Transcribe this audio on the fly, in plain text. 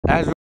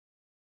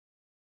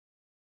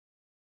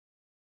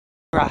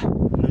Bruh,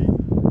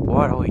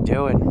 what are we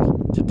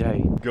doing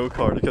today?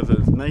 Go-kart because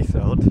it's nice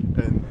out,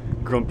 and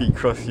grumpy,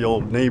 crusty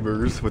old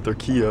neighbors with their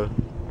Kia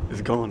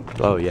is gone.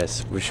 Oh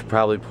yes, we should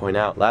probably point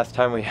out, last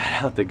time we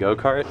had out the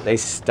go-kart, they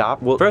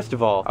stopped. Well, first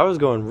of all, I was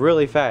going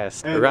really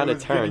fast And around it a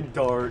was turn. getting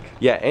dark.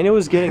 Yeah, and it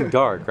was getting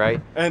dark, right?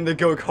 And the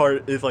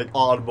go-kart is like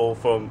audible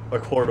from a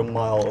quarter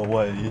mile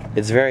away.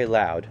 It's very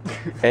loud.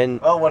 And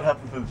oh, what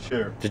happened to the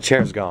chair? the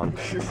chair's gone.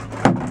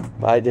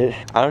 I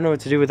don't know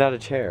what to do without a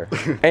chair.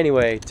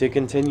 Anyway, to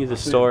continue the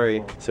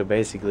story, so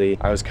basically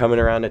I was coming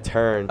around a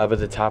turn up at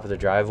the top of the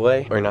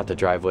driveway, or not the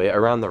driveway,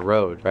 around the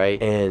road,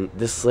 right? And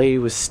this lady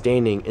was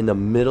standing in the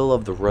middle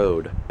of the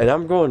road. And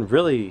I'm going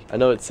really, I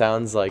know it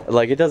sounds like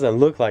it doesn't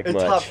look like much. It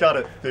tops out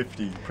at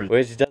 50.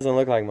 Which doesn't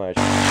look like much.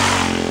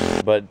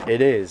 But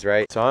it is,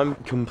 right? So I'm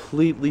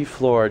completely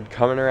floored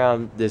coming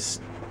around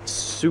this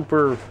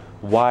super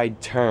wide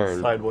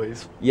turn.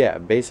 Sideways. Yeah,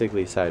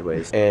 basically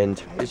sideways.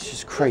 And it's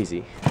just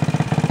crazy.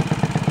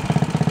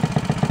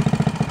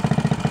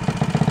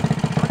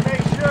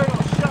 Make sure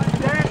it'll shut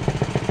down.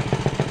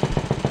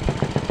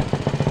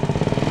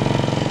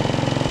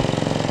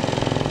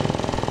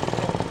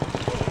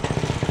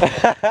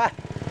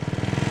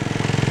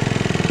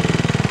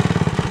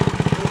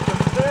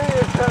 The thing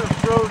is kind of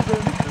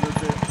frozen.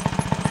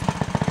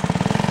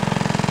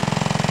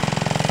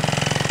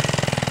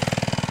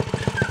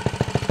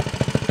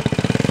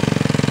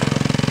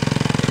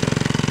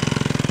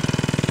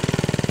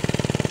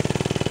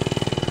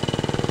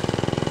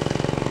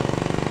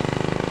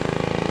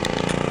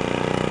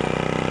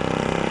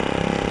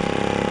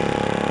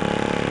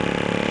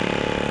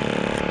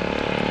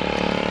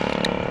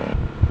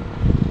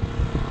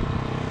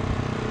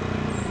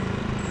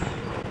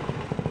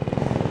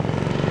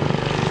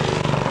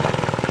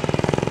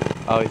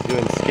 Oh, he's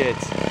doing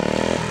skits.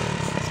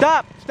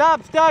 Stop!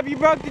 Stop! Stop! You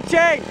broke the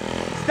chain!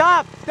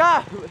 Stop!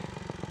 Stop!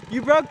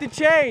 You broke the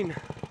chain!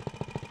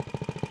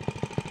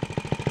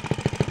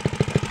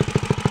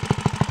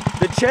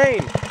 The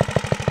chain!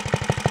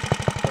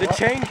 The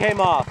chain came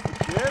off.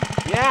 It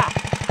did? Yeah!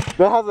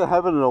 That hasn't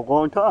happened in a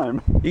long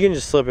time. You can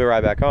just slip it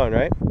right back on,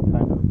 right? Kind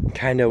of.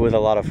 Kinda with a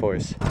lot of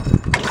force.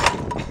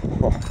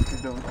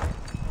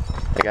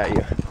 I got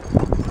you.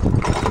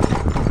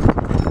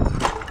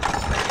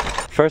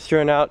 First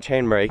run out,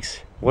 chain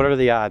breaks. What are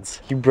the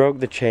odds? You broke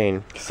the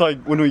chain. It's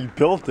like when we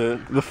built it,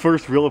 the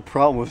first real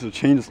problem was the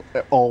chain just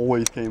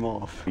always came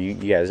off. You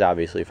guys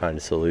obviously found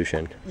a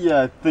solution.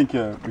 Yeah, I think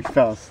we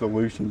found a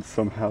solution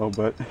somehow,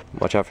 but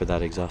Watch out for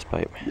that exhaust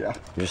pipe. yeah.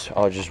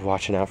 Just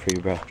watching out for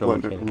you, bro.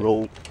 Let it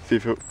roll. See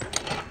if it.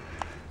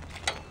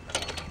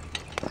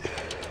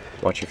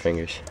 Watch your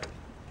fingers.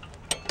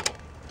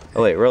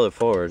 Oh wait, roll it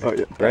forward. Oh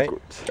yeah, right?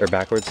 backwards. Or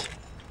backwards?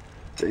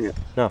 Dang it.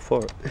 No,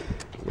 forward.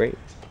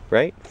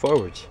 Right?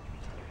 Forwards.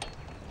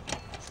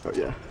 Oh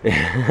yeah.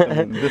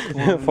 And this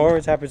one.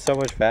 Forwards happen so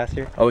much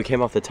faster. Oh, it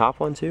came off the top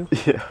one too?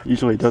 Yeah,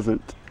 usually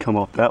doesn't come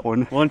off that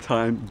one. One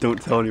time,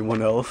 don't tell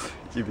anyone else,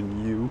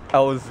 even you. I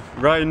was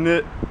riding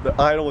it, the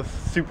idle was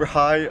super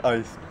high,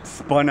 I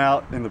spun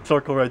out in the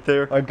circle right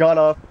there. I got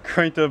off,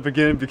 cranked it up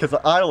again because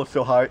the idle was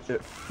so high,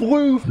 it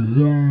flew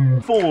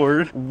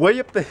forward, way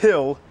up the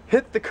hill,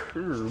 hit the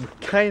curb,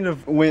 kind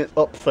of went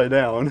upside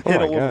down, hit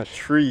a little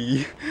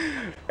tree,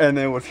 and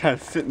then was kind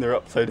of sitting there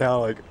upside down,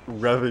 like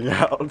revving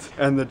out,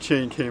 and the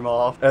chain came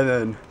off, and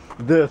then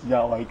this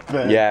got like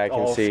bent, yeah, I can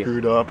all see.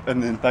 screwed up,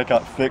 and then that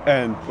got fixed.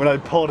 And when I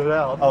pulled it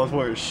out, I was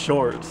wearing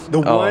shorts. The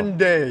one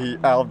day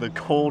out of the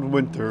cold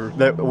winter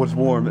that was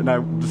warm, and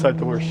I decided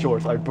to wear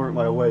shorts, I burnt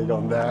my leg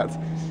on that,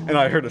 and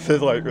I heard a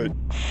sizzle like, and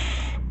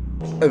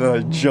then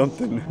I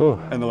jumped in,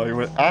 and then I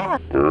went ah.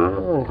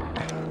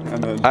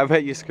 And then, I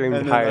bet you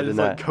screamed higher than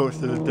that. I just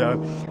coasted it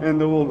down,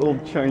 and the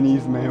old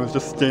Chinese man was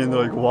just standing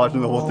there like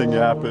watching the whole thing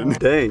happen.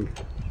 Dang,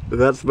 is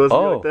that supposed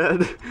to be like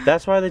that?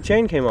 That's why the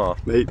chain came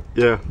off. Mate,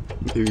 yeah,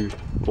 maybe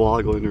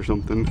woggling or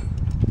something.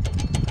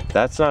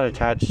 That's not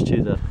attached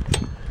to the...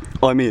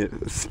 Well, I mean,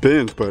 it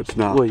spins, but it's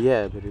not. Well,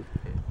 yeah, but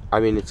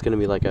I mean, it's gonna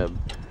be like a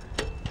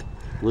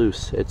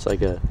loose. It's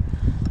like a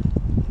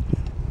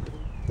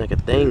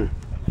thing.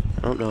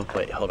 I don't know.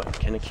 Wait, hold on.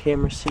 Can the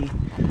camera see?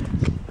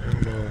 I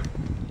don't know.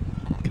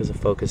 Because of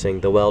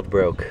focusing, the weld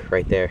broke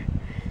right there.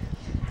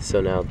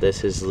 So now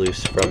this is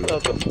loose from. I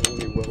thought that's the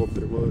only weld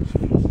there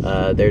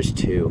was. There's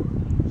two.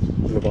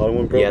 And the bottom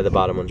one broke? Yeah, the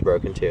bottom one's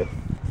broken too.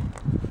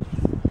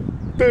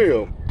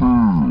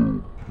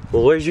 Damn.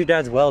 Well, where's your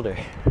dad's welder?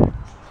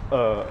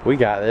 We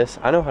got this.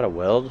 I know how to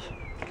weld.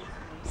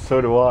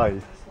 So do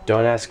I.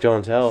 Don't ask,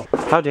 don't tell.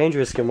 How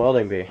dangerous can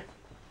welding be?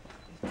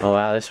 Oh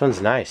wow, this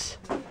one's nice.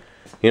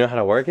 You know how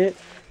to work it?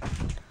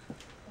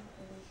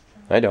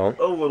 I don't.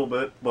 A little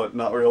bit, but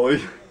not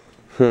really.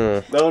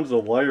 That one's a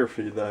wire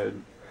feed. I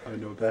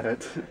know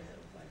that.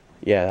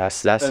 Yeah,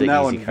 that's and the that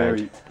easy one's kind.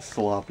 very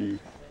sloppy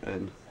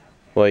and.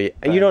 Well,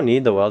 you don't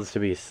need the welds to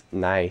be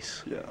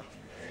nice. Yeah.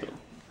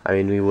 I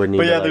mean, we would need.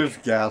 But yeah, to, there's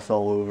gas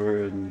all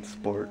over and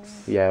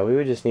sparks. Yeah, we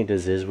would just need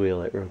to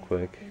wheel it real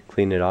quick,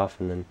 clean it off,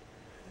 and then.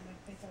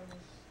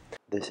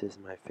 This is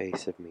my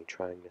face of me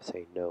trying to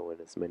say no in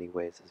as many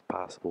ways as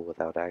possible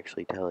without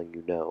actually telling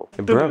you no.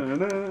 It broke.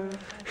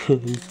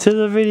 To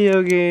the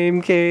video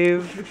game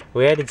cave.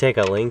 We had to take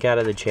a link out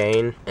of the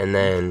chain, and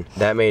then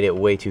that made it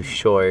way too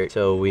short,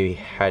 so we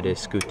had to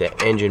scoot the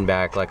engine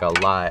back like a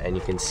lot. And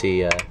you can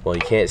see, well,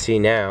 you can't see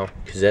now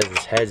because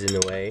Ezra's head's in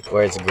the way,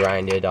 where it's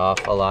grinded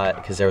off a lot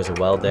because there was a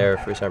weld there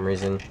for some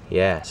reason.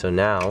 Yeah, so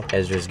now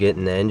Ezra's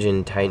getting the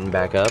engine tightened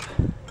back up,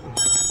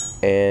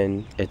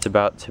 and it's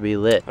about to be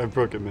lit. I've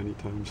broke it many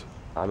times.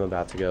 I'm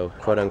about to go,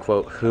 quote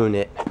unquote, hoon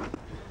it.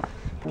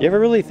 You ever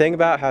really think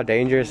about how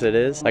dangerous it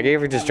is? Like, you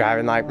ever just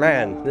driving like,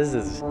 man, this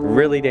is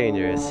really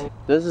dangerous.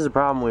 This is a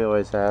problem we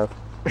always have.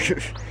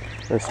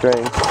 The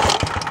string.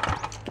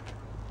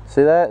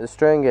 See that? The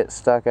string gets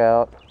stuck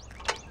out.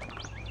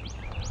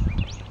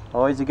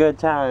 Always a good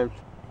time.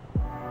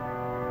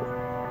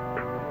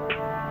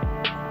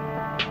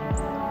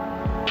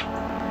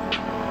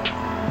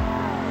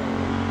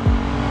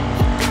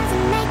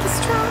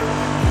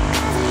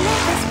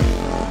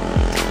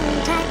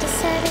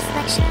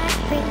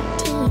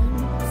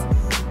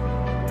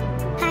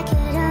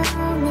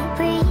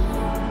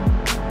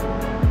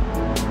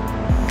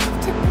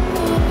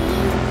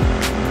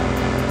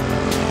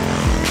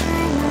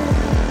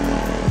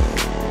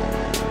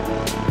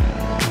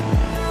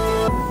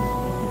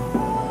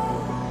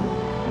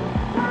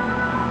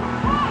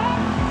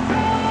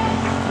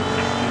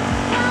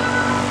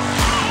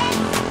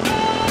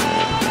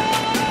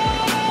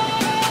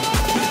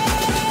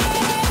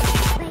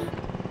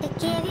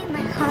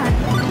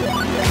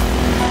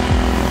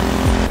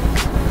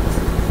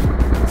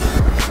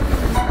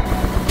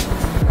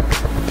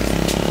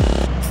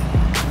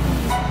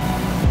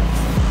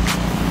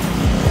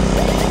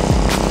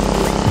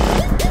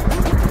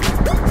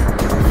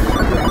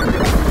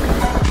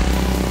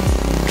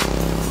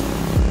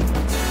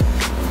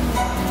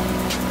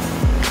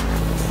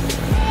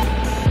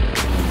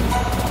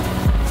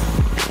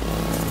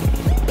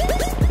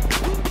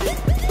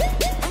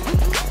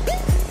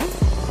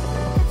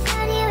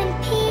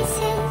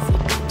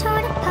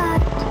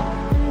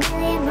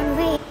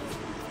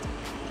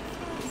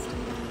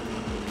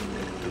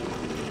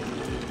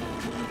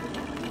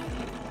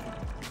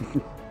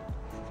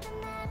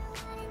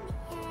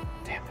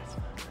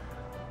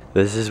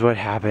 This is what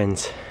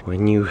happens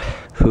when you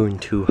hoon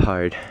too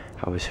hard.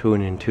 I was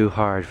hooning too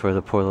hard for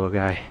the poor little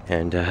guy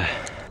and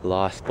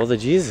lost. Well, the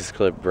Jesus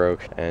clip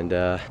broke, and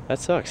that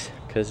sucks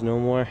because no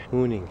more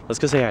hooning. Let's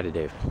go say hi to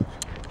Dave.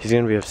 He's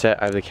gonna be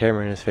upset. I have the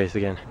camera in his face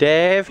again.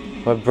 Dave,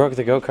 what broke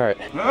the go-kart?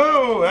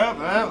 Oh,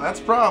 well, that's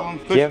a problem.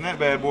 Pushing that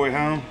bad boy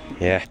home.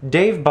 Yeah.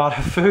 Dave bought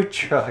a food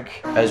truck.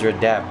 Ezra,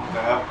 dab.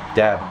 Dab.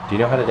 Dab. Do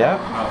you know how to dab?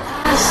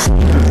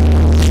 No.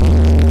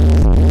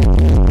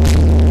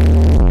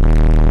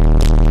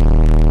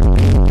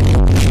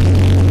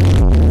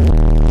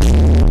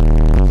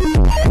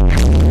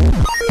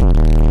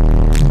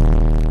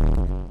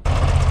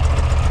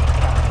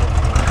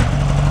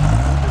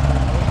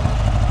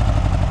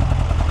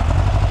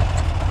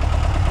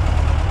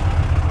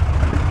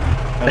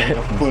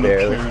 A foot of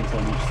clearance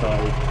on each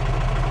side.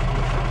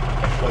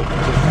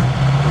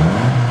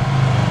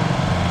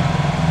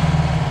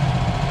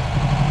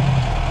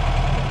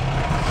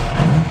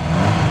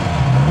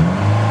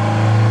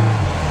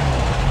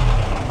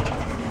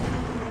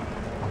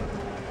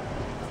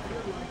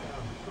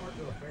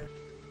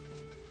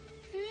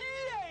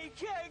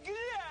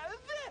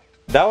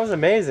 That was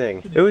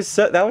amazing. That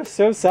was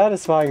so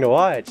satisfying to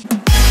watch.